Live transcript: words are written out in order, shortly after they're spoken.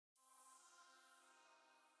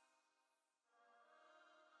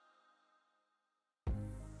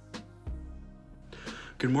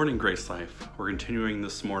Good morning, Grace Life. We're continuing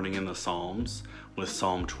this morning in the Psalms with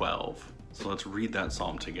Psalm 12. So let's read that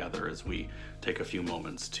psalm together as we take a few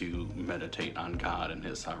moments to meditate on God and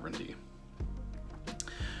His sovereignty.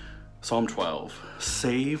 Psalm 12.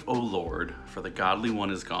 Save, O Lord, for the godly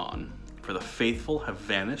one is gone, for the faithful have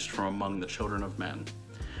vanished from among the children of men.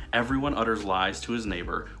 Everyone utters lies to his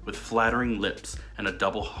neighbor, with flattering lips and a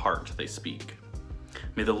double heart they speak.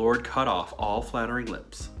 May the Lord cut off all flattering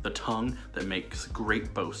lips, the tongue that makes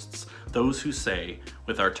great boasts, those who say,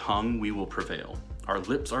 with our tongue we will prevail. Our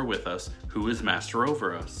lips are with us, who is master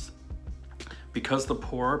over us? Because the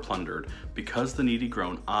poor are plundered, because the needy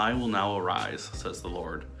groan, I will now arise, says the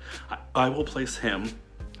Lord. I will place him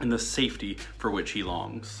in the safety for which he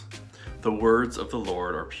longs. The words of the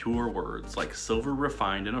Lord are pure words, like silver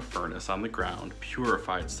refined in a furnace on the ground,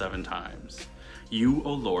 purified 7 times. You,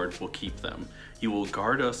 O Lord, will keep them. You will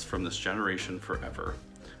guard us from this generation forever.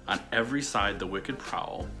 On every side the wicked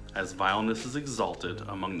prowl, as vileness is exalted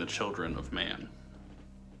among the children of man.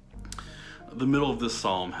 The middle of this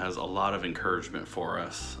psalm has a lot of encouragement for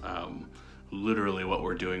us. Literally what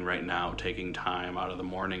we're doing right now, taking time out of the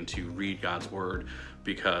morning to read God's word,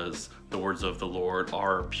 because the words of the Lord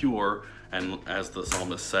are pure, and as the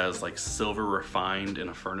psalmist says, like silver refined in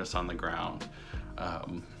a furnace on the ground.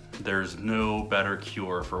 There's no better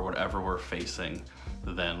cure for whatever we're facing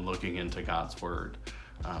than looking into God's word.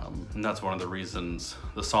 And that's one of the reasons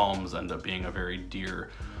the Psalms end up being a very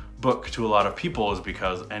dear book to a lot of people, is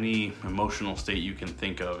because any emotional state you can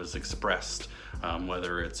think of is expressed,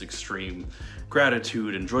 whether it's extreme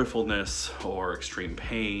gratitude and joyfulness or extreme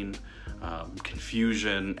pain,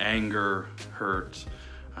 confusion, anger, hurt,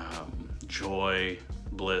 joy,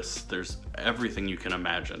 bliss. There's everything you can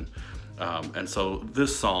imagine. And so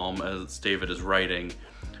this psalm, as David is writing,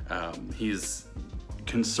 he's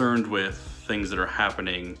concerned with things that are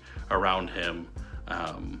happening around him,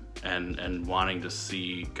 and wanting to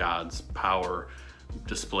see God's power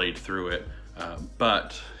displayed through it.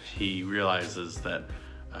 But he realizes that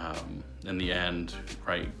in the end,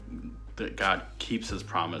 right, that God keeps his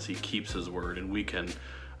promise, he keeps his word, and we can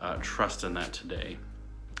trust in that today.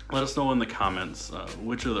 Let us know in the comments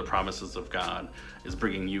which of the promises of God is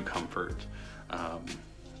bringing you comfort,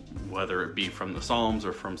 whether it be from the Psalms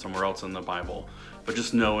or from somewhere else in the Bible. But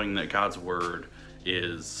just knowing that God's word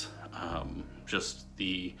is just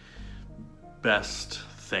the best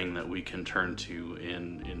thing that we can turn to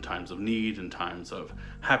in times of need, in times of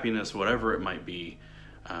happiness, whatever it might be.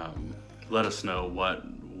 Let us know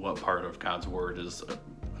what part of God's word is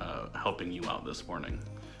helping you out this morning.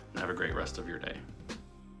 And have a great rest of your day.